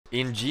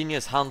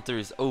Ingenious Hunter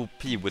is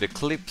OP with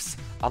Eclipse,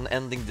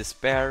 Unending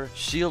Despair.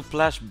 Shield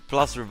Flash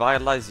plus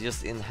Revitalize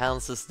just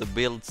enhances the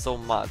build so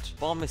much.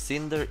 Balmy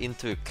Cinder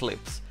into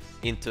Eclipse,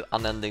 into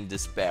Unending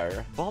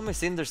Despair. Balmy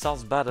Cinder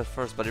sounds bad at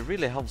first, but it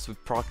really helps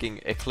with proccing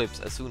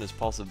Eclipse as soon as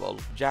possible.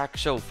 Jack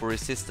Show for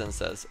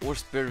resistances, or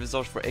Spirit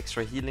Visage for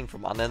extra healing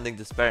from Unending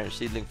Despair and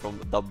shielding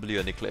from W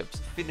and Eclipse.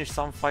 Finish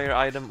some fire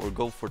item or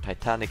go for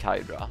Titanic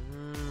Hydra.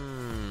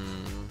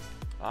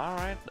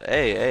 Alright,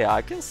 hey,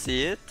 I can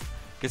see it.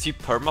 Because you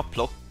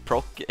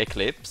proc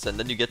Eclipse and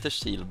then you get the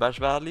shield bash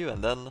value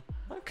and then...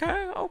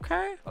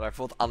 Okay. But I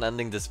thought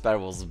Unending Despair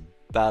was a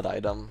bad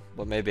item.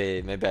 But maybe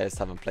I just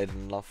haven't played it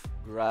enough.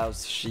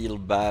 Grabs,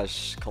 shield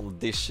bash,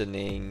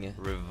 conditioning,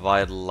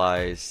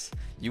 revitalize.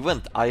 You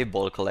went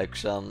eyeball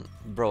collection.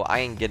 Bro, I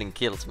ain't getting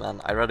kills,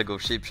 man. I'd rather go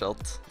cheap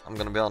shot. I'm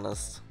gonna be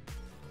honest.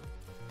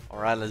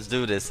 Alright, let's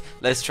do this.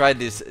 Let's try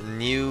this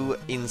new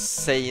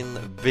insane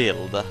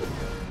build.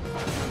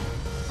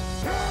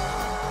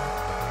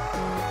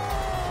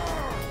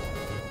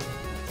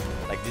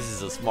 This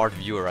is a smart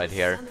viewer right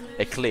here.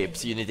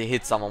 Eclipse, you need to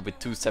hit someone with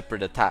 2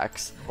 separate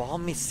attacks.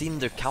 Balmy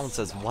Cinder counts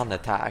as 1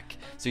 attack.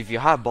 So if you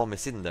have Balmy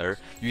Cinder,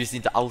 you just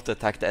need to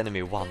auto-attack the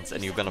enemy once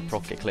and you're gonna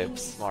proc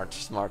Eclipse.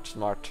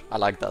 Smart. I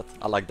like that.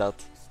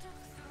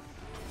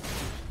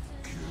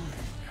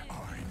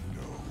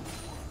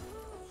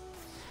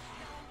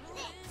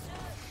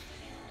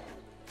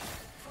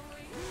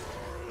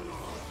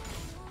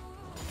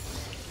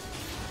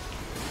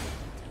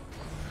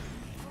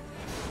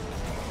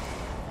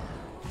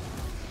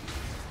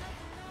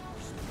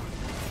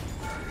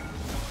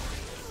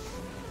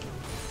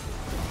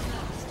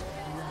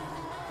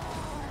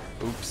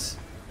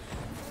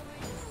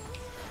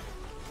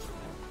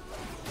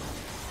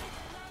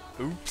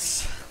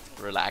 Oops.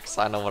 Relax,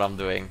 I know what I'm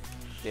doing.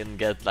 Didn't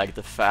get like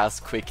the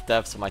fast quick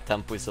death, so my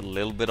tempo is a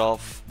little bit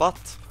off. But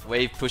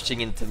wave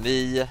pushing into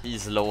me,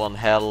 he's low on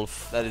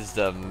health. That is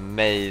the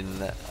main,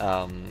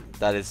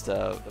 that is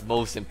the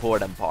most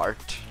important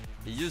part.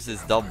 He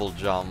uses double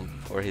jump,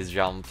 or his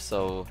jump,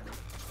 so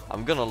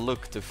I'm gonna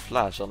look to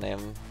flash on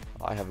him.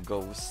 I have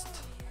Ghost.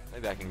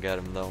 Maybe I can get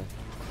him though.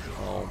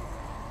 Oh.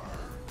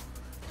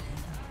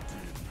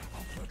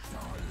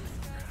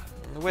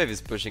 The wave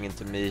is pushing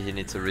into me, he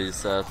needs to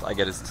reset. I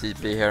get his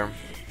TP here.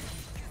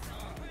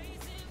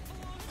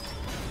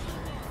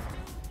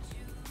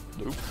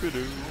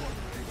 Doop-a-doo.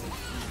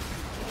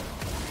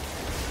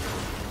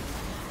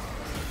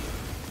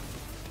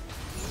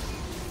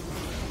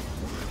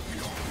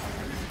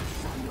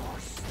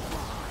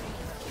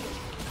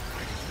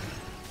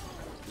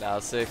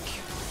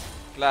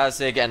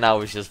 Classic, and now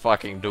it's just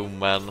fucking Doom,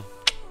 man.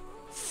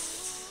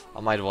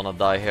 I might wanna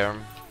die here.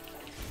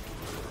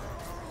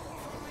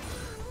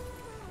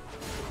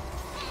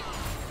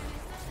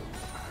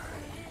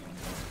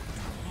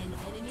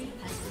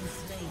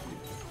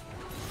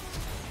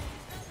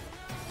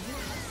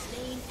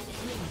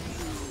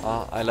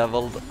 I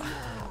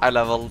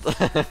leveled.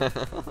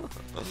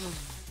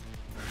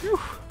 Phew.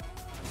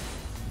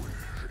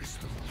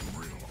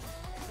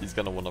 He's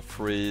gonna wanna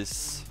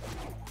freeze.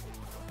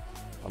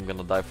 I'm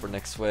gonna die for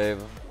next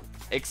wave.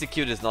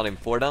 Execute is not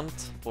important.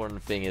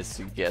 Important thing is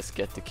to just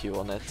get the Q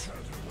on it.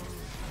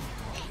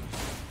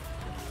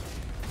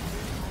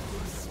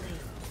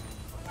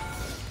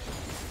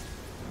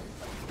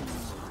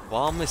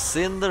 Balmy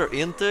Cinder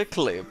into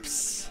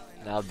Eclipse.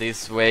 Now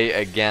this way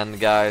again,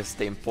 guys,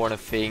 the important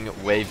thing,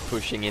 wave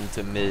pushing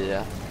into me.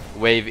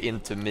 Wave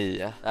into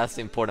me. That's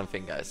the important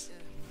thing, guys.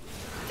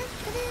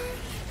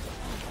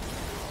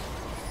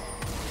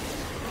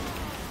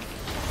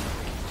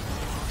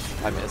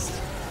 I missed.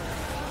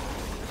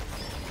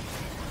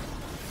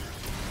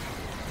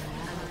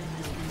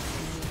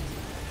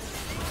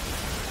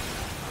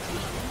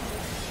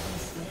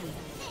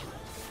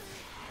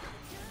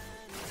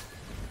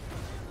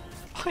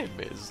 I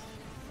missed.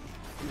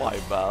 My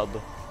bad.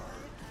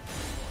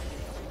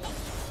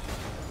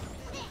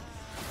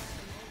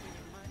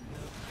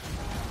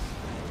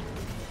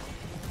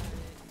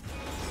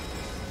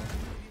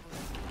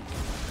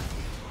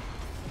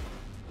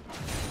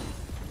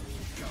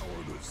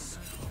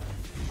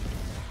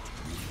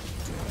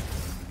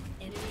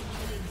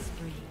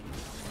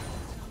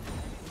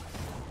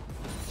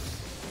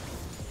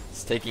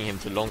 It's taking him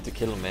too long to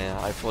kill me.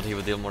 I thought he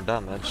would deal more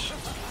damage.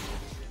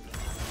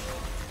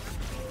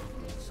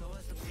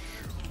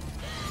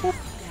 Whoop.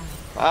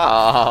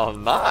 Ah,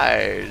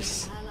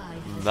 nice!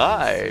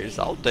 Nice,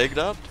 I'll take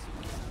that.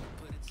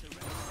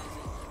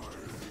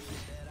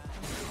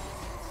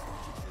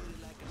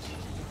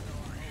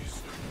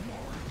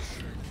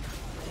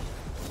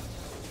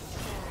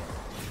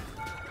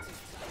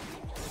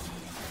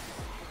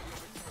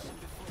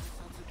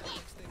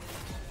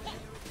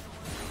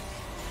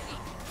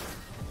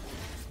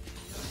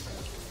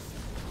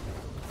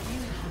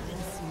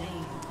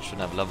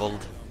 Shouldn't have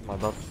leveled, my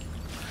bad.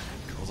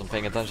 Wasn't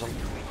paying attention.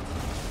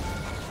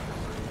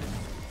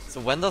 So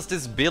when does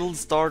this build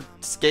start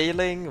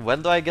scaling?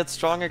 When do I get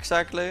strong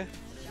exactly?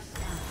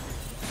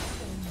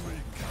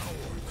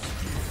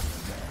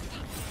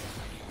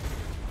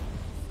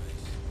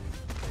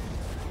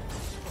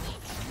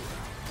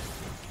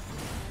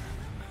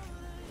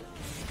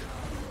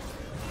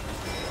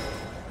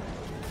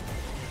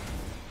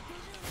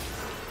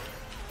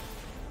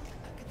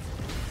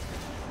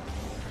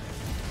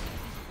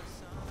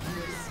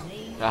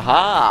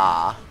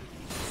 Aha!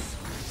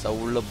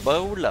 Solo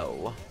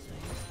bolo.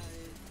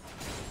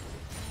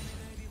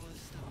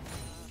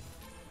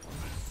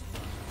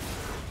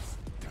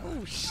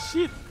 Oh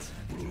shit!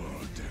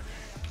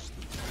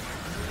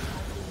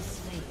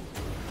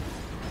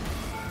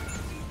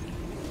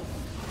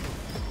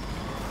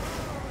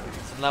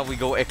 So now we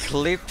go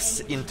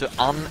Eclipse into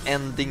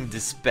Unending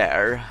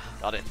Despair.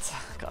 Got it,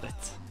 got it.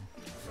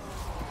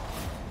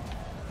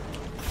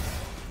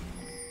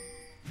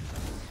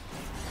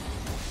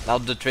 Now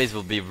the trades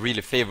will be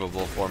really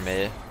favorable for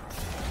me,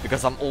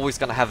 because I'm always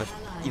gonna have an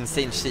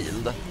insane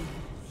shield.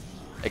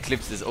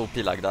 Eclipse is OP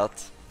like that.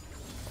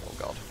 Oh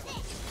god.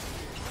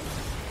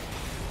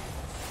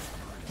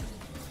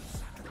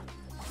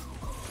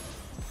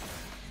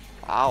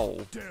 Ow.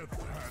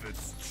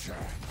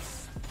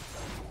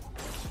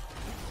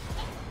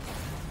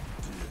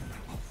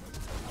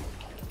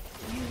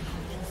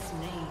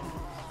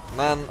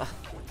 Man.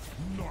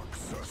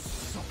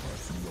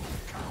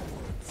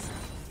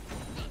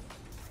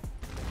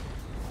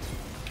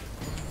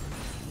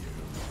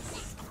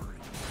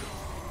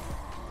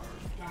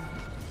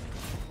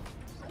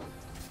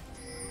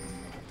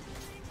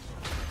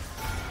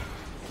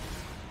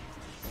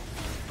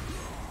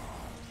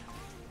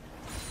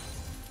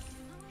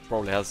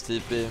 Probably has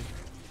TP.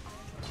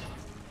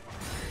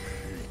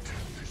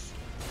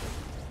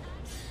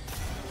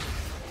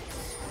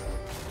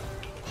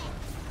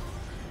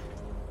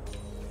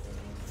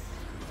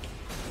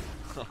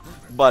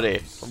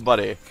 buddy.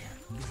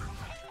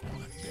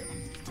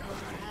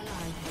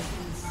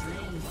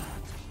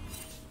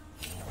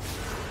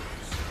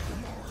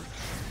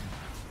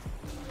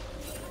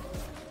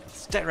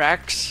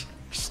 Sterax!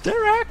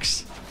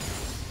 Sterax!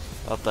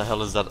 What the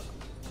hell is that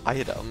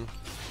item?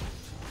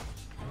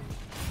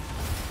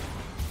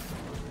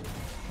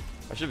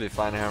 I should be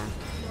fine here.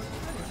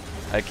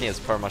 I can't use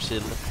perma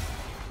shield.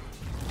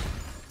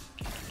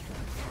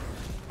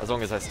 As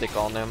long as I stick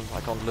on him,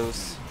 I can't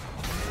lose.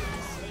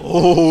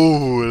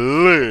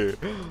 Holy!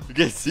 You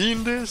guys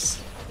seen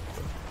this?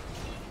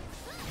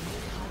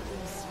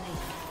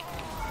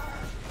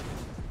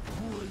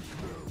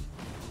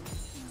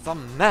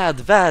 Some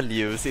mad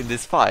values in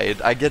this fight.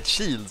 I get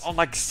shields on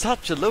like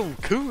such a low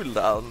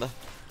cooldown.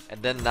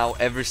 And then now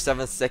every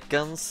 7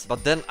 seconds.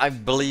 But then I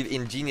believe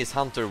Ingenious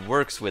Hunter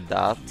works with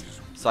that.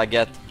 So I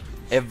get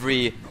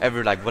every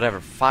like whatever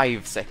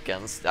 5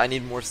 seconds. I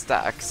need more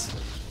stacks.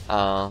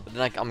 But then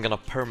like, I'm gonna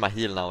perma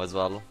heal now as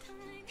well.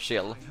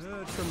 Chill. I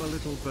heard from a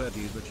little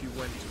birdie that you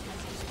went to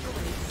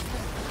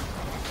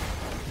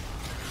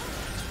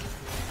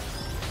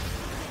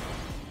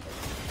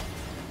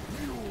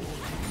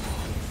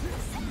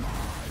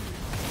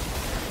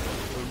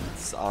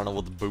boots. I don't know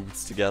what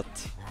boots to get.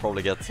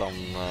 Probably get some.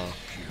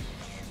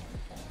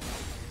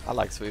 I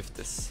like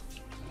Swifties.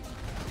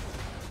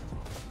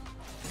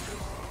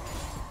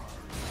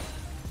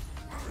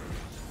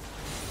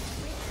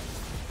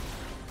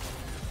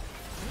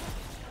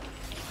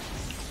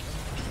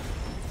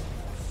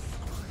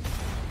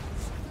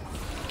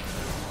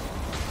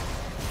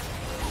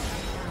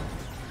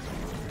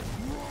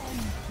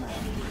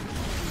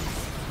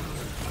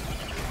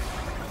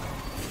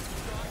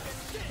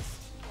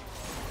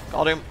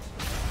 Got him.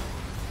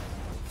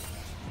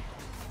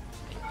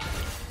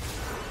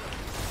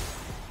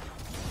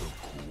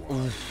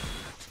 Oof.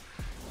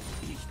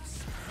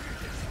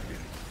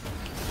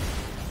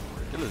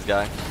 Kill this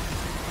guy.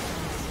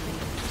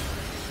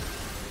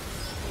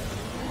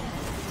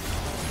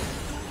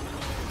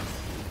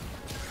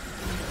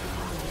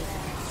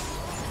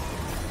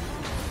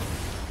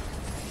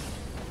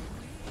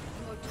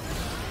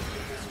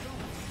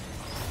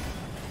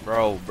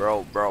 Bro,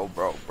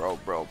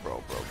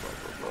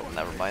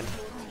 never mind.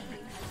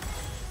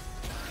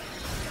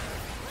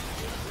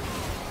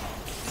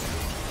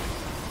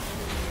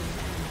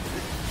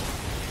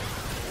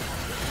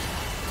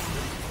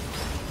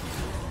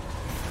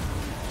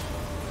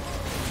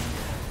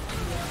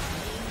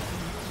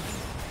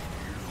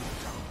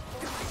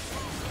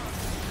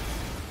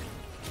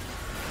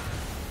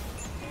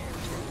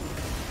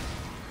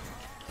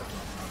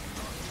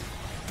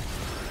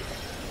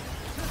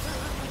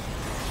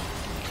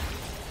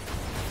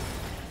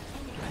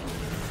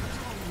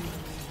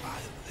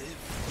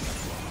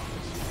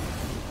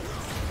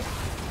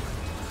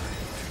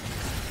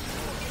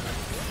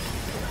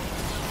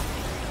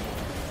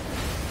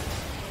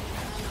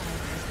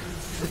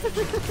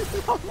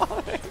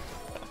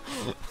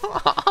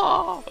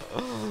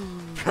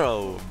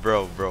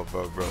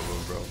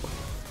 bro.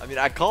 I mean,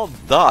 I can't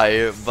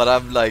die, but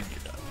I'm like,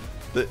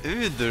 the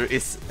Udyr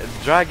is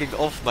dragging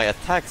off my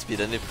attack speed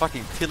and it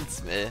fucking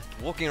tilts me.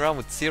 Walking around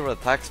with 0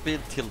 attack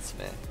speed tilts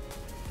me.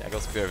 Yeah, I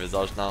got Spear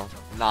Visage now.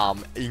 Nah,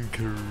 I'm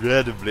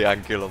incredibly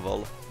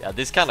unkillable. Yeah,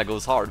 this kinda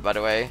goes hard, by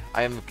the way.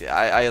 I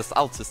just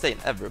out-sustain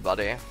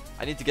everybody.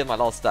 I need to get my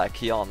last stack,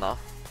 Kiana.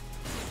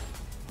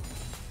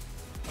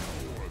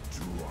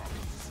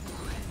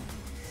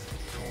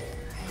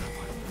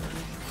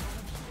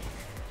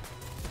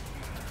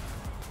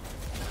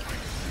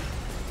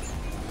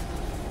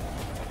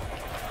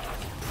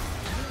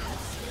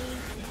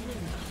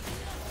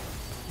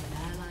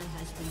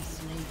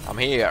 I'm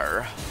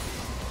here.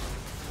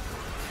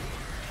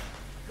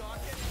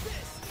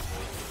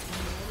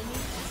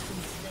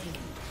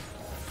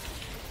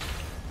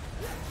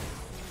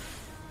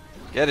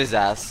 Get his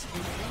ass.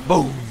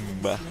 Boom!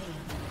 Can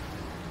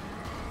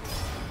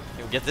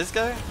we get this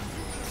guy?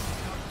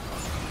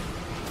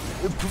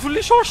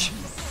 Fully charge!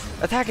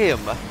 Attack him!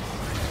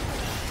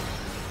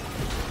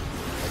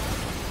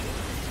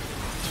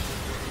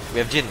 We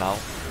have Jin now.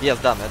 He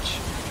has damage.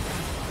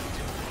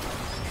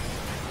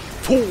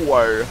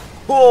 4!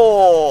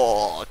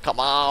 Oh! Come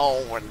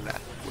on!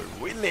 We're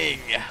winning!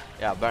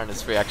 Yeah, Baron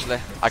is free actually.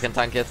 I can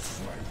tank it.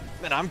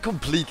 Man, I'm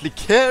completely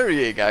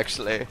carrying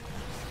actually.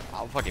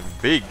 I'm fucking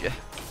big.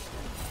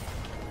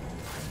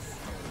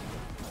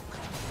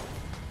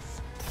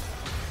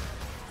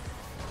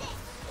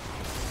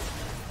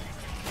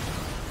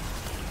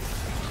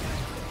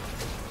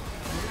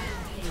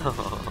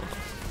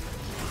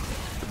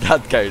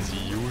 That guy is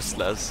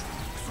useless.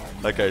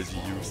 That guy is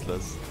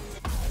useless.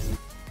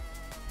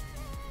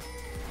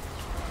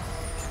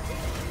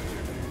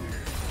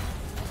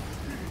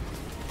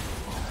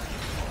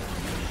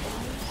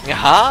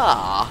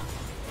 Aha!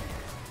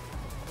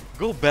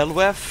 Go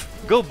Belwef!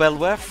 Go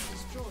Belwef!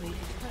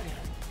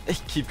 Hey,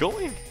 keep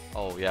going!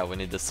 Oh yeah, we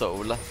need the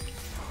soul.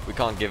 We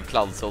can't give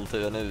Cloud Soul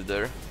to an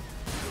Uder.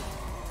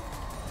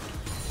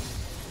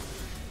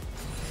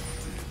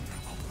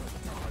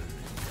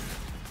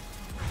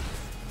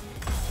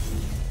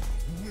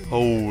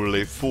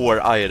 Holy,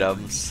 4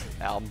 items.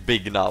 Yeah, I'm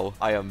big now.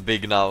 I am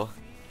big now.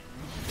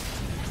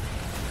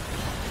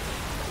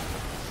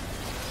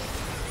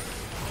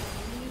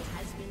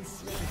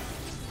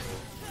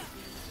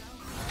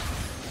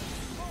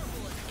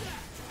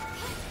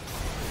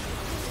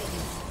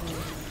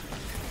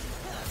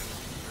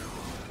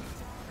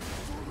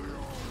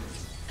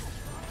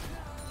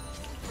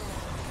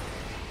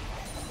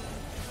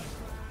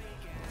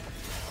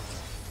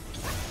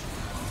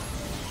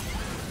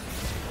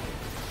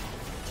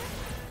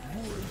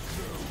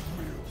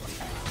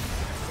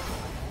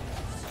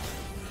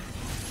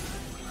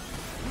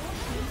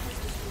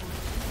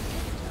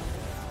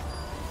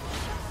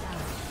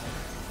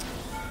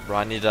 Bro,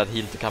 I need that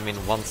heal to come in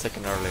 1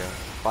 second earlier.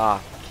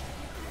 Fuck.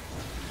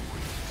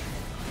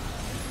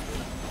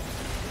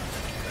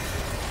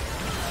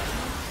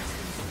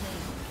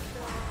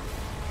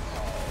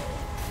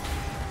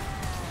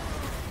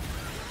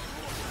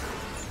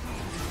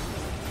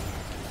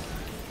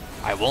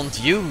 I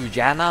want you,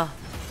 Jana.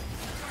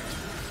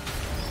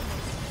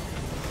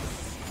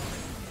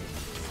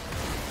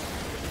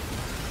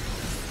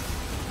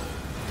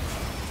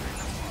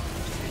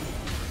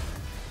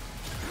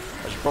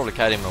 I should probably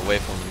carry him away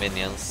from the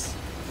minions,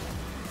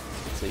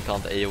 so he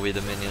can't AoE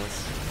the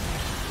minions.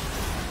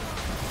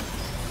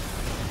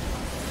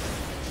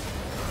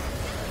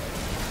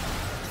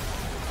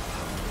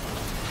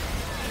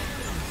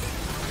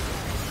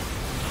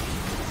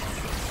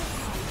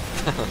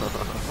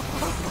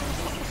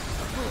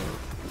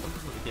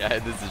 Yeah,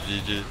 this is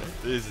GG.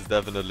 This is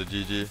definitely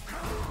GG.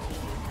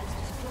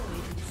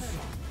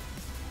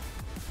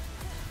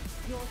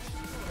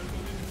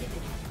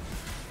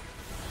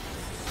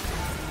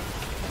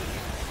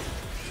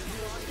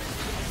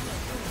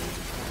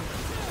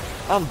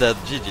 I'm dead,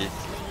 GG.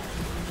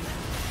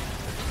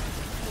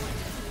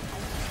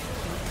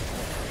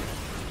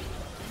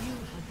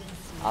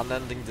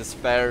 Unending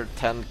Despair,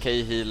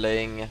 10k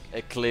healing,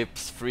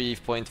 Eclipse,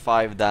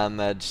 3.5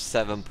 damage,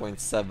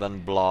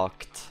 7.7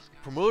 blocked.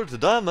 Promoted to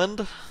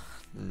Diamond.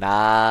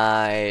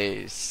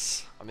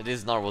 Nice. I mean,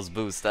 this Gnar was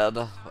boosted.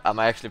 Am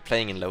I actually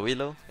playing in low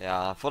elo?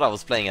 Yeah, I thought I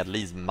was playing at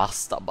least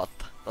Masta, but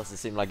doesn't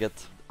seem like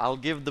it. I'll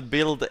give the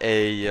build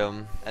a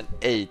an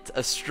 8,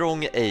 a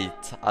strong 8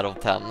 out of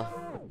 10.